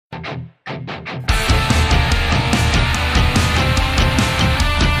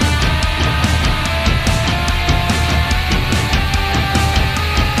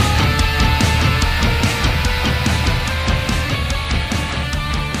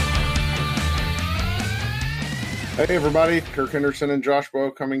Hey everybody, Kirk Henderson and Josh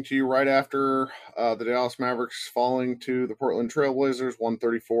Bowe coming to you right after the Dallas Mavericks falling to the Portland Trailblazers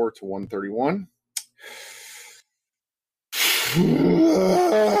 134 to 131.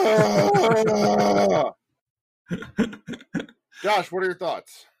 Josh, what are your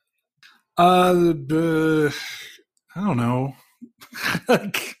thoughts? I don't know.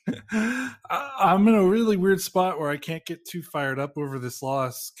 I'm in a really weird spot where I can't get too fired up over this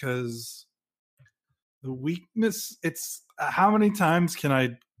loss because the weakness. It's how many times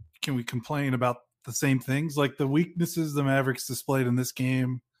can we complain about the same things? Like the weaknesses the Mavericks displayed in this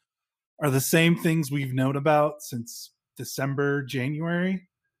game are the same things we've known about since December, January.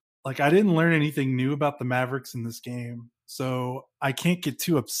 Like I didn't learn anything new about the Mavericks in this game, so I can't get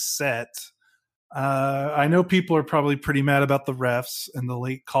too upset. I know people are probably pretty mad about the refs and the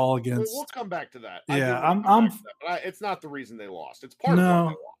late call against. We'll come back to that. Yeah, but it's not the reason they lost. It's part no, of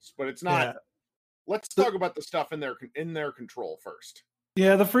why they lost, but it's not. Yeah. Let's talk about the stuff in their control first.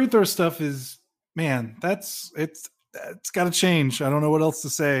 Yeah, the free throw stuff is, man, it's got to change. I don't know what else to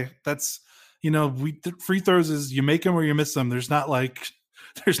say. That's free throws is you make them or you miss them. There's not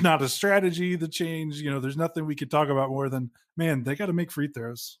a strategy to change. There's nothing we could talk about more than, man, they got to make free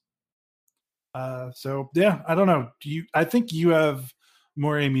throws. So yeah, I don't know. I think you have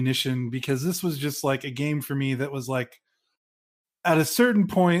more ammunition because this was just like a game for me that was like at a certain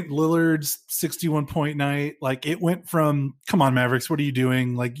point, Lillard's 61-point night, like it went from, come on, Mavericks, what are you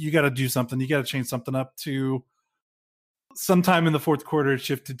doing? Like you got to do something. You got to change something up to sometime in the fourth quarter, it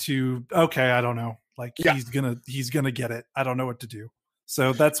shifted to, okay, I don't know. Like he's going to get it. I don't know what to do.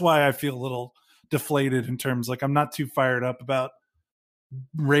 So that's why I feel a little deflated in terms, like I'm not too fired up about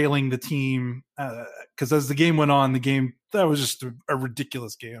railing the team because as the game went on, that was just a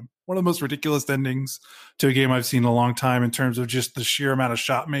ridiculous game. One of the most ridiculous endings to a game I've seen in a long time in terms of just the sheer amount of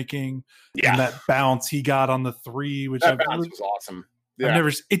shot making and that bounce he got on the three, which bounce was awesome. Yeah.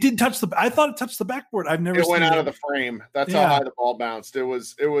 It didn't touch I thought it touched the backboard. It went out of the frame. That's how high the ball bounced. It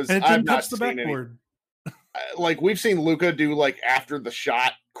was. And it didn't touch the backboard. Like we've seen Luka do like after the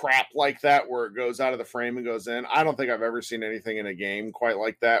shot crap like that where it goes out of the frame and goes in. I don't think I've ever seen anything in a game quite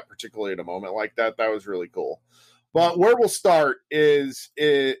like that, particularly at a moment like that. That was really cool. But where we'll start is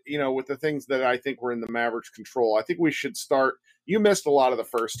with the things that I think were in the Mavericks' control. I think we should start. You missed a lot of the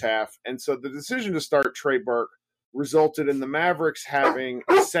first half, and so the decision to start Trey Burke resulted in the Mavericks having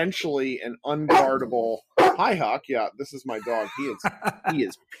essentially an unguardable. Hi, Huck. Yeah, this is my dog. He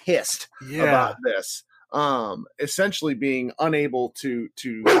is pissed about this. Essentially being unable to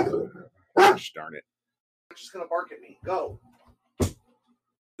gosh darn it. I'm just gonna bark at me. Go.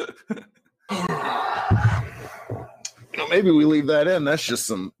 Maybe we leave that in. That's just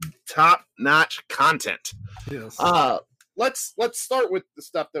some top-notch content. Yes. Let's start with the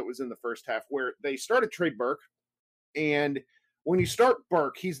stuff that was in the first half where they started Trey Burke, and when you start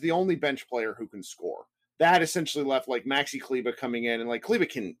Burke, he's the only bench player who can score. That essentially left like Maxi Kleber coming in, and like Kleber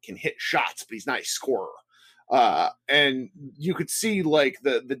can hit shots, but he's not a scorer. And you could see like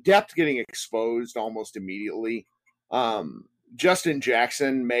the depth getting exposed almost immediately. Justin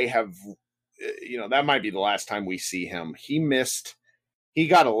Jackson may have, that might be the last time we see him. He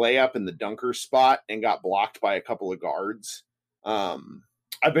got a layup in the dunker spot and got blocked by a couple of guards.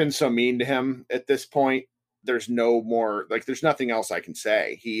 I've been so mean to him at this point. There's no more, like, there's nothing else I can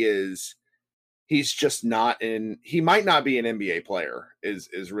say. He's just not he might not be an NBA player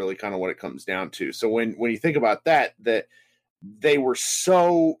is really kind of what it comes down to. So when you think about that they were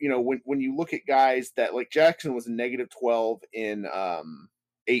so, when you look at guys that like Jackson was a -12 in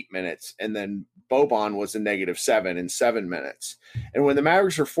 8 minutes, and then Boban was a -7 in 7 minutes. And when the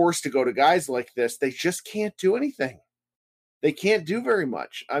Mavericks are forced to go to guys like this, they just can't do anything. They can't do very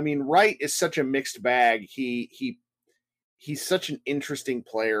much. I mean, Wright is such a mixed bag. He's such an interesting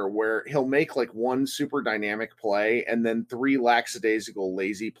player where he'll make like one super dynamic play and then 3 lackadaisical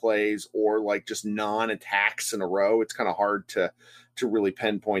lazy plays or like just non-attacks in a row. It's kind of hard to really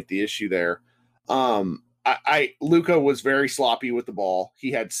pinpoint the issue there. Luka was very sloppy with the ball.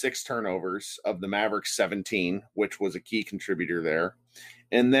 He had 6 turnovers of the Mavericks 17, which was a key contributor there.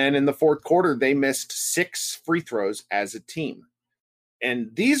 And then in the fourth quarter, they missed 6 free throws as a team.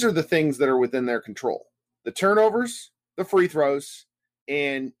 And these are the things that are within their control. The turnovers, the free throws,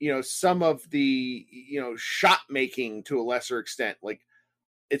 and some of the shot making to a lesser extent. Like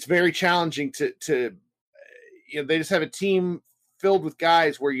it's very challenging to they just have a team filled with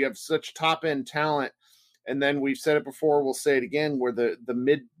guys where you have such top end talent, and then we've said it before, we'll say it again, where the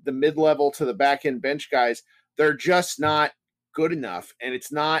mid level to the back end bench guys, they're just not good enough, and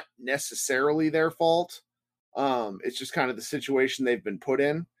it's not necessarily their fault. It's just kind of the situation they've been put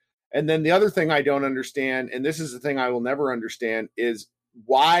in. And then the other thing I don't understand, and this is the thing I will never understand, is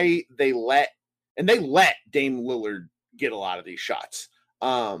why they let Dame Lillard get a lot of these shots.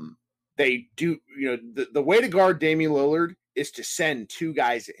 They do, the way to guard Damian Lillard is to send two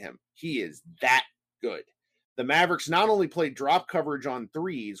guys at him. He is that good. The Mavericks not only played drop coverage on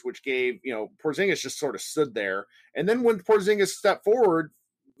threes, which gave, Porzingis just sort of stood there. And then when Porzingis stepped forward,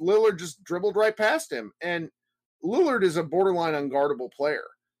 Lillard just dribbled right past him. And Lillard is a borderline unguardable player,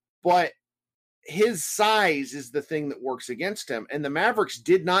 but his size is the thing that works against him. And the Mavericks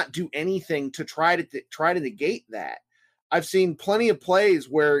did not do anything to try to negate that. I've seen plenty of plays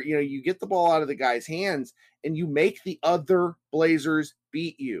where, you get the ball out of the guy's hands and you make the other Blazers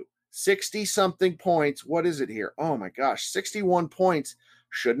beat you. 60 something points. What is it here? Oh my gosh, 61 points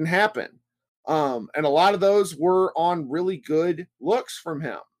shouldn't happen. And a lot of those were on really good looks from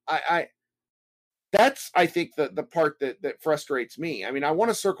him. That's, I think, the part that frustrates me. I mean, I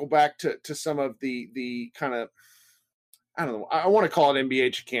want to circle back to some of the kind of, I don't know, I want to call it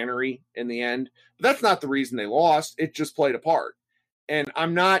NBA chicanery in the end, but that's not the reason they lost. It just played a part. And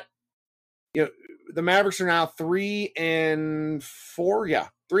I'm not, the Mavericks are now 3-4. Yeah,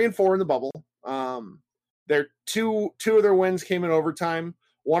 3-4 in the bubble. Their two of their wins came in overtime.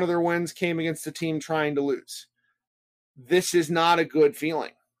 One of their wins came against a team trying to lose. This is not a good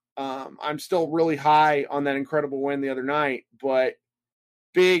feeling. I'm still really high on that incredible win the other night, but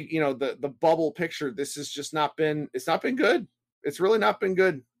big, the bubble picture, this has just it's not been good. It's really not been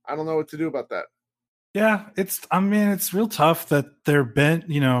good. I don't know what to do about that. Yeah, it's real tough that they're bent,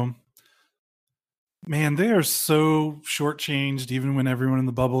 man, they are so shortchanged even when everyone in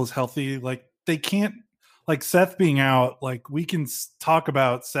the bubble is healthy. Like they can't, like Seth being out, like we can talk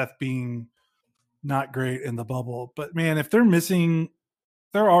about Seth being not great in the bubble, but man, if they're missing,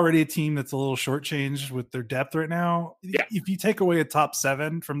 they're already a team that's a little shortchanged with their depth right now. Yeah. If you take away a top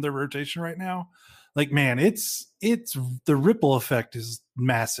 7 from their rotation right now, like, man, it's the ripple effect is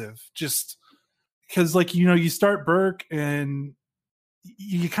massive. Just because, like, you start Burke and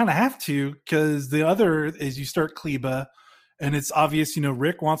you kind of have to, because the other is you start Kleba, and it's obvious,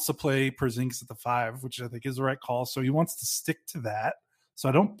 Rick wants to play Porzingis at the 5, which I think is the right call. So he wants to stick to that. So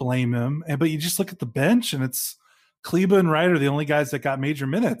I don't blame him. But you just look at the bench and it's Kleba and Wright are the only guys that got major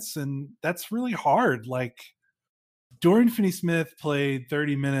minutes. And that's really hard. Like Dorian Finney-Smith played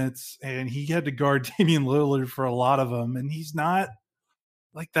 30 minutes and he had to guard Damian Lillard for a lot of them. And he's not,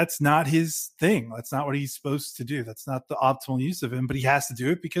 like, that's not his thing. That's not what he's supposed to do. That's not the optimal use of him, but he has to do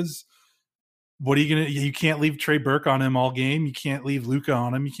it because what are you going to, you can't leave Trey Burke on him all game. You can't leave Luka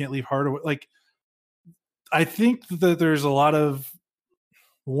on him. You can't leave Hardaway. Like, I think that there's a lot of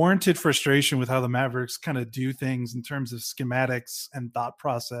warranted frustration with how the Mavericks kind of do things in terms of schematics and thought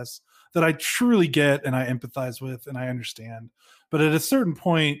process that I truly get and I empathize with and I understand. But at a certain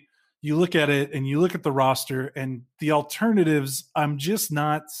point, you look at it and you look at the roster and the alternatives, I'm just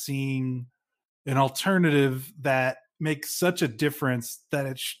not seeing an alternative that makes such a difference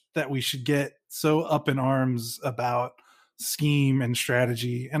that that we should get so up in arms about scheme and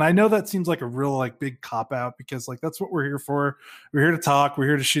strategy. And I know that seems like a real, like, big cop out because, like, that's what we're here for. We're here to talk. We're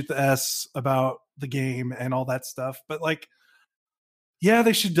here to shoot the S about the game and all that stuff. But, like, yeah,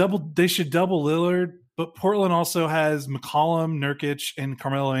 they should double Lillard, but Portland also has McCollum, Nurkic, and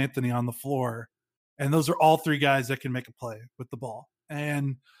Carmelo Anthony on the floor. And those are all 3 guys that can make a play with the ball.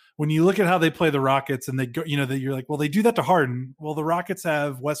 And when you look at how they play the Rockets and they go, that you're like, well, they do that to Harden. Well, the Rockets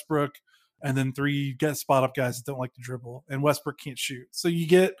have Westbrook and then 3 spot up guys that don't like to dribble, and Westbrook can't shoot. So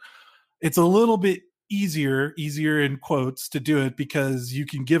it's a little bit easier in quotes to do it because you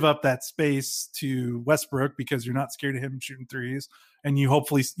can give up that space to Westbrook because you're not scared of him shooting threes. And you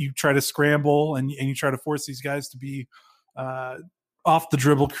try to scramble and you try to force these guys to be off the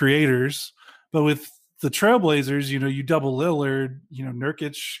dribble creators. But with the Trailblazers, you double Lillard,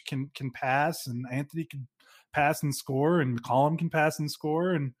 Nurkic can pass and Anthony can pass and score and McCollum can pass and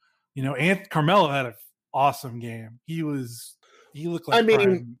score. And, Carmelo had an awesome game. He looked like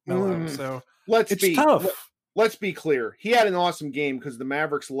Melo. So it's tough. Let's be clear. He had an awesome game because the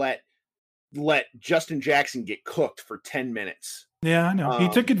Mavericks let Justin Jackson get cooked for 10 minutes. Yeah, I know. He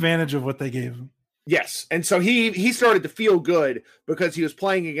took advantage of what they gave him. Yes. And so he started to feel good because he was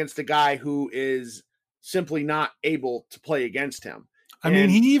playing against a guy who is simply not able to play against him. I mean,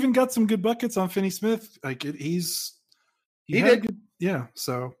 he even got some good buckets on Finney-Smith. Like he did. Yeah.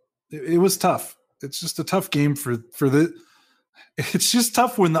 So it was tough. It's just a tough game it's just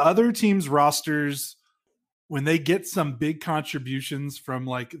tough when the other team's rosters, when they get some big contributions from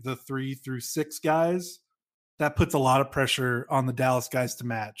like the 3 through 6 guys, that puts a lot of pressure on the Dallas guys to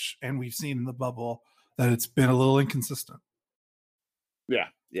match. And we've seen in the bubble that it's been a little inconsistent. Yeah.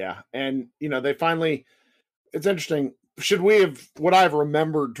 Yeah. And, they finally, it's interesting. Would I have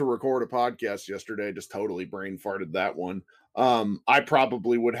remembered to record a podcast yesterday? Just totally brain farted that one. I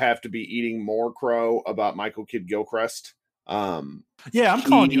probably would have to be eating more crow about Michael Kidd-Gilchrist. Yeah, I'm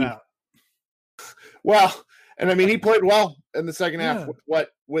calling you out. Well, and I mean, he played well in the second half. Yeah.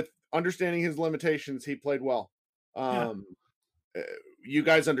 With understanding his limitations, he played well. You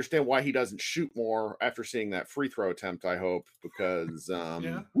guys understand why he doesn't shoot more after seeing that free throw attempt, I hope, because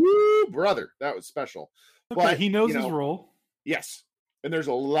woo, brother, that was special. Okay, but he knows his role. Yes. And there's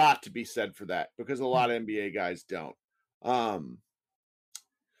a lot to be said for that because a lot of NBA guys don't.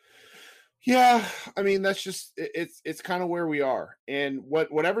 Yeah, I mean, that's just it's kind of where we are. And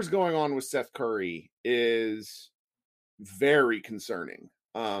whatever's going on with Seth Curry is very concerning.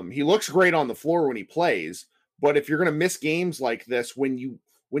 He looks great on the floor when he plays, but if you're going to miss games like this when you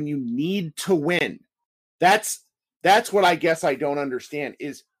need to win, that's what I guess I don't understand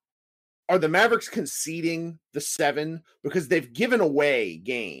is, are the Mavericks conceding the 7 because they've given away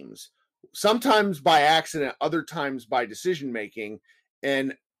games, sometimes by accident, other times by decision making,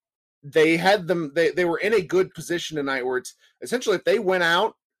 and they had them. They were in a good position tonight where it's essentially if they went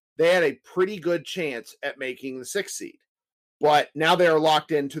out, they had a pretty good chance at making the 6th seed. But now they are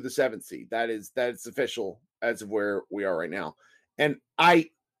locked into the 7th seed. That's official as of where we are right now. And I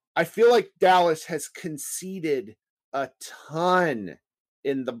feel like Dallas has conceded a ton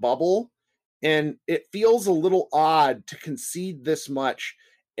in the bubble, and it feels a little odd to concede this much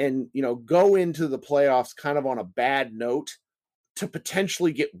and go into the playoffs kind of on a bad note to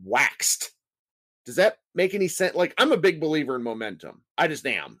potentially get waxed. Does that make any sense? Like, I'm a big believer in momentum. I just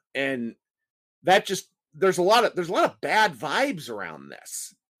am. And that just there's a lot of bad vibes around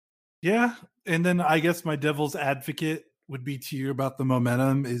this. Yeah. And then I guess my devil's advocate would be to you about the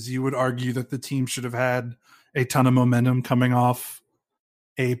momentum is you would argue that the team should have had a ton of momentum coming off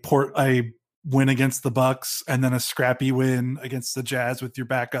a win against the Bucks and then a scrappy win against the Jazz with your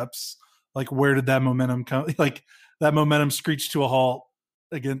backups. Like, where did that momentum come? Like, that momentum screeched to a halt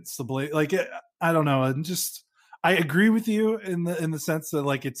against the Blazers. Like, I don't know. And just, I agree with you in the sense that,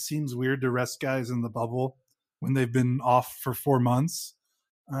 like, it seems weird to rest guys in the bubble when they've been off for 4 months.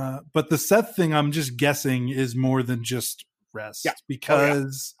 But the Seth thing, I'm just guessing, is more than just rest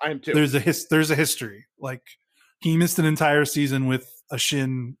because I am too. There's a history. Like, he missed an entire season with a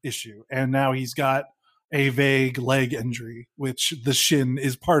shin issue, and now he's got a vague leg injury, which the shin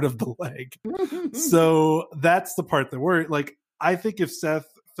is part of the leg. So that's the part that we're like, I think if Seth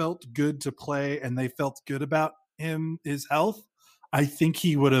felt good to play and they felt good about his health, I think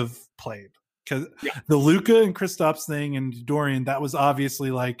he would have played. Because the Luka and Kristaps thing and Dorian, that was obviously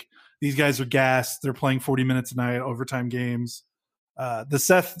like, these guys are gassed. They're playing 40 minutes a night, overtime games. The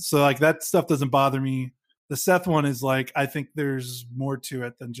Seth, so like that stuff doesn't bother me. The Seth one is like, I think there's more to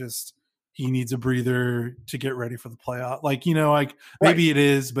it than just he needs a breather to get ready for the playoff. Like, maybe it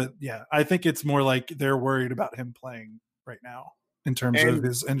is, but yeah, I think it's more like they're worried about him playing right now in terms of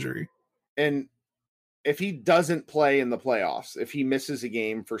his injury. And if he doesn't play in the playoffs, if he misses a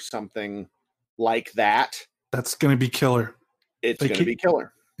game for something like that, that's going to be killer. It's going to be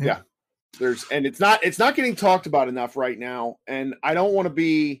killer. Yeah. It's not getting talked about enough right now. And I don't want to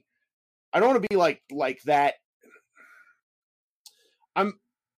be like that.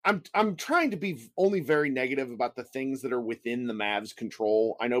 I'm trying to be only very negative about the things that are within the Mavs'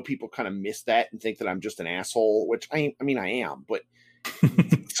 control. I know people kind of miss that and think that I'm just an asshole, which I am, but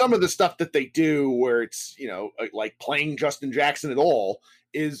some of the stuff that they do where it's, like playing Justin Jackson at all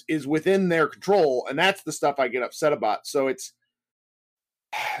is within their control. And that's the stuff I get upset about. So it's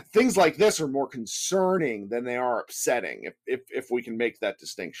things like this are more concerning than they are upsetting. If we can make that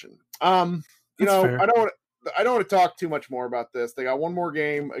distinction. Fair. I don't want to talk too much more about this. They got one more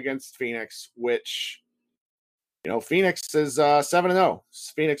game against Phoenix, which, Phoenix is 7-0.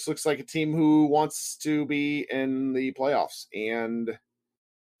 Phoenix looks like a team who wants to be in the playoffs. And,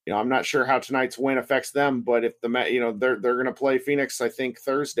 I'm not sure how tonight's win affects them, but if they're going to play Phoenix, I think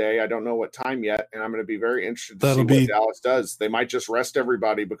Thursday. I don't know what time yet, and I'm going to be very interested to see what Dallas does. They might just rest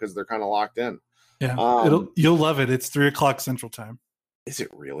everybody because they're kind of locked in. Yeah, you'll love it. It's 3:00 Central Time. Is it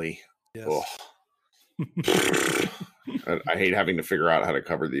really? Yes. Oh. I hate having to figure out how to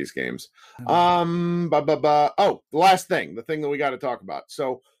cover these games. The last thing, the thing that we got to talk about.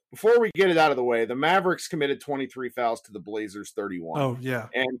 So before we get it out of the way, the Mavericks committed 23 fouls to the Blazers 31. Oh, yeah.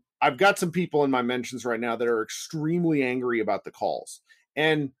 And I've got some people in my mentions right now that are extremely angry about the calls.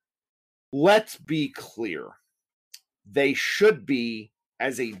 And let's be clear. They should be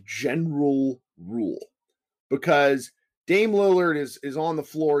as a general rule, because Dame Lillard is on the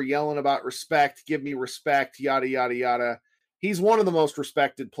floor yelling about respect, give me respect, yada, yada, yada. he's one of the most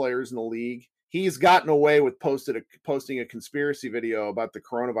respected players in the league. He's gotten away with posting a conspiracy video about the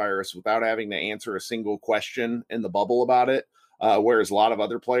coronavirus without having to answer a single question in the bubble about it, whereas a lot of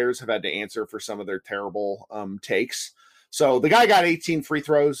other players have had to answer for some of their terrible takes. So the guy got 18 free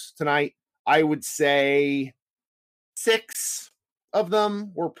throws tonight. I would say 6 of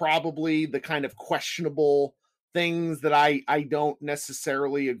them were probably the kind of questionable things that I don't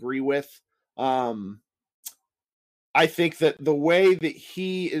necessarily agree with. I think that the way that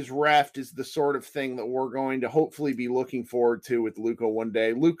he is reffed is the sort of thing that we're going to hopefully be looking forward to with Luka one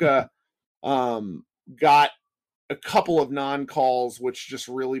day. Luka got a couple of non-calls, which just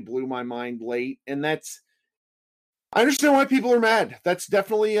really blew my mind late. And I understand why people are mad. That's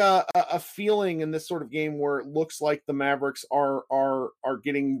definitely a feeling in this sort of game where it looks like the Mavericks are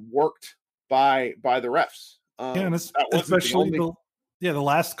getting worked by the refs. And especially the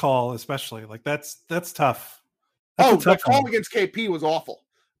last call, especially like that's tough. The call against KP was awful.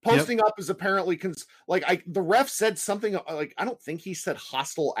 Posting up is apparently the ref said something like, I don't think he said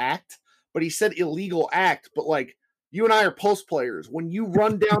hostile act, but he said illegal act. But like, you and I are post players. When you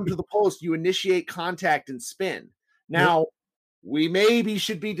run down to the post, you initiate contact and spin. Now, we maybe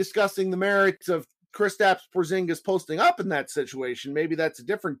should be discussing the merits of Kristaps Porzingis posting up in that situation. Maybe that's a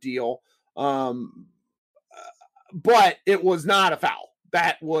different deal. But it was not a foul.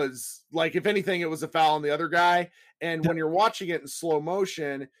 That was like, if anything, it was a foul on the other guy. And when you're watching it in slow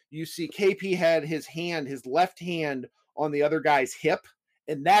motion, you see KP had his left hand on the other guy's hip.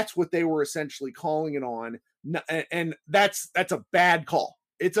 And that's what they were essentially calling it on. And that's a bad call.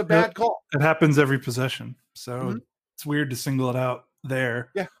 It's a bad call. It happens every possession. So it's weird to single it out there.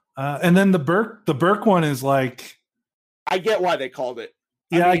 Yeah. And then the Burke one is like, I get why they called it.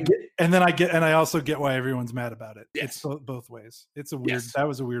 I also get why everyone's mad about it. Yes. It's both ways. That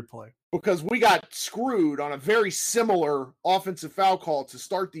was a weird play. Because we got screwed on a very similar offensive foul call to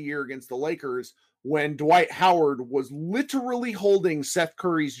start the year against the Lakers when Dwight Howard was literally holding Seth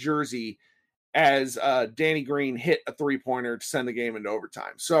Curry's jersey as Danny Green hit a 3-pointer to send the game into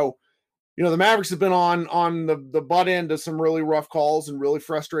overtime. So, the Mavericks have been on the butt end of some really rough calls and really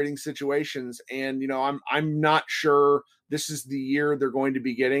frustrating situations. And, I'm not sure this is the year they're going to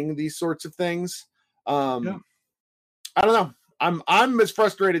be getting these sorts of things. I don't know. I'm as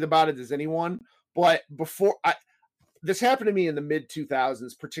frustrated about it as anyone, but this happened to me in the mid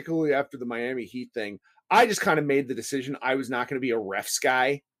 2000s, particularly after the Miami Heat thing. I just kind of made the decision I was not going to be a refs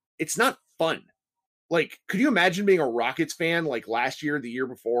guy. It's not fun. Like, could you imagine being a Rockets fan like last year, the year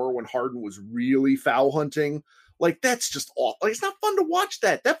before, when Harden was really foul hunting? Like, that's just awful. Like, it's not fun to watch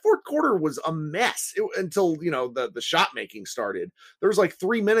that. That fourth quarter was a mess until, the shot making started. There was like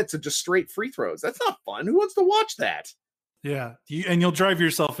 3 minutes of just straight free throws. That's not fun. Who wants to watch that? Yeah. And you'll drive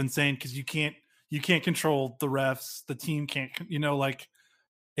yourself insane because you can't control the refs. The team can't,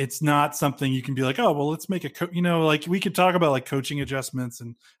 it's not something you can be like, oh, well, let's make like we could talk about like coaching adjustments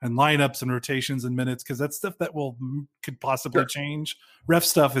and lineups and rotations and minutes, because that's stuff that could possibly change. Ref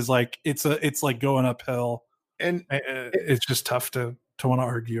stuff is like, it's like going uphill, and it's just tough to want to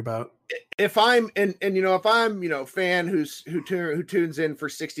argue about. If I'm fan who tunes in for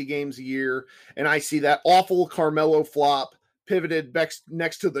 60 games a year, and I see that awful Carmelo flop pivoted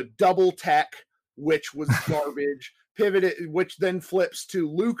next to the double tech, which was garbage. Pivoted, which then flips to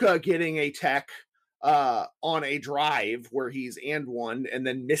Luka getting a tech on a drive where he's and one and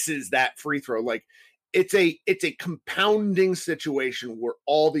then misses that free throw. Like, it's a compounding situation where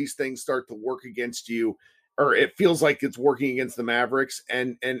all these things start to work against you, or it feels like it's working against the Mavericks.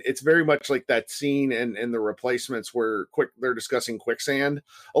 And it's very much like that scene in the Replacements where they're discussing quicksand.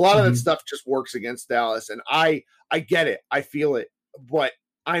 A lot of that stuff just works against Dallas. And I get it. I feel it. But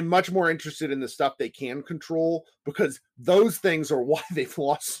I'm much more interested in the stuff they can control, because those things are why they've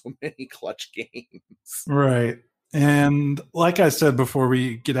lost so many clutch games. Right. And like I said before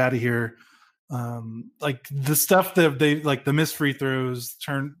we get out of here, like the stuff that they like, the missed free throws,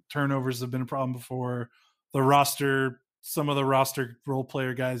 turnovers have been a problem before. Some of the roster role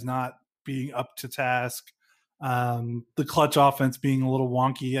player guys not being up to task. The clutch offense being a little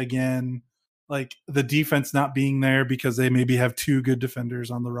wonky again. Like the defense not being there because they maybe have 2 good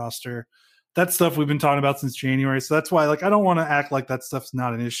defenders on the roster. That's stuff we've been talking about since January. So that's why, like, I don't want to act like that stuff's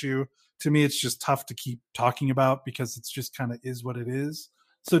not an issue. To me, it's just tough to keep talking about because it's just kind of is what it is.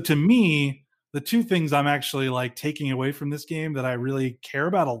 So to me, the 2 things I'm actually like taking away from this game that I really care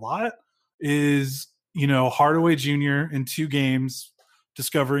about a lot is, Hardaway Jr. in 2 games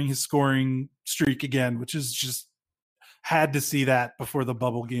discovering his scoring streak again, which is just, had to see that before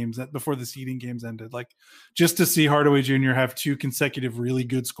the seeding games ended. Like, just to see Hardaway Jr. have 2 consecutive really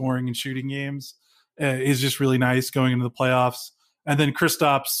good scoring and shooting games is just really nice going into the playoffs. And then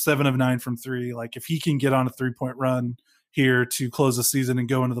Kristaps 7 of 9 from 3. Like if he can get on a 3-point run here to close the season and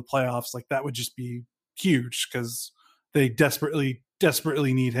go into the playoffs, like that would just be huge because they desperately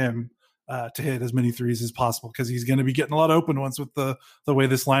need him to hit as many threes as possible because he's going to be getting a lot of open ones with the way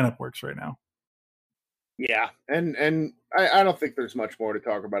this lineup works right now. Yeah, and I don't think there's much more to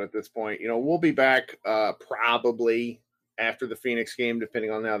talk about at this point. We'll be back probably after the Phoenix game, depending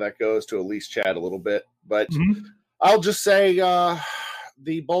on how that goes, to at least chat a little bit. But I'll just say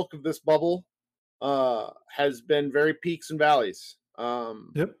the bulk of this bubble has been very peaks and valleys.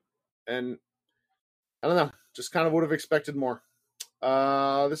 Yep. And I don't know, just kind of would have expected more.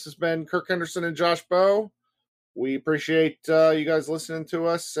 This has been Kirk Henderson and Josh Bowe. We appreciate you guys listening to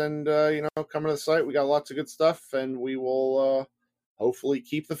us and, coming to the site. We got lots of good stuff, and we will hopefully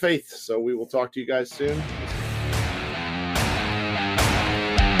keep the faith. So we will talk to you guys soon.